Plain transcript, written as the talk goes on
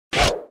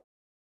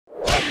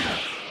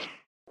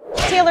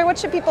Taylor, what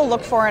should people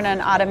look for in an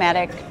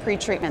automatic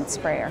pretreatment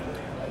sprayer?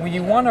 Well,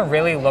 you want to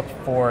really look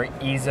for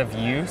ease of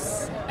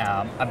use.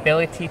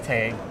 Ability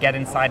to get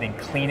inside and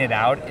clean it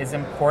out is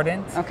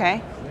important.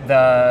 Okay.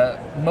 The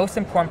most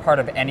important part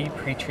of any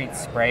pre-treat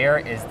sprayer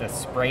is the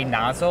spray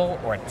nozzle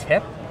or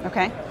tip.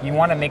 Okay. You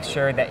want to make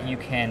sure that you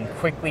can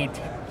quickly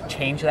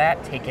change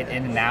that, take it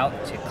in and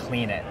out to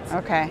clean it.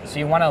 Okay. So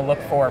you want to look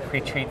for a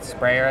pre-treat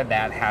sprayer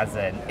that has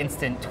an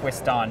instant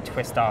twist-on,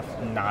 twist-off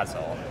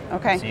nozzle.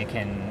 Okay. So you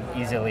can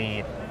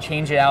easily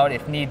change it out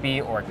if need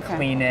be or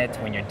clean it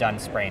when you're done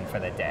spraying for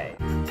the day.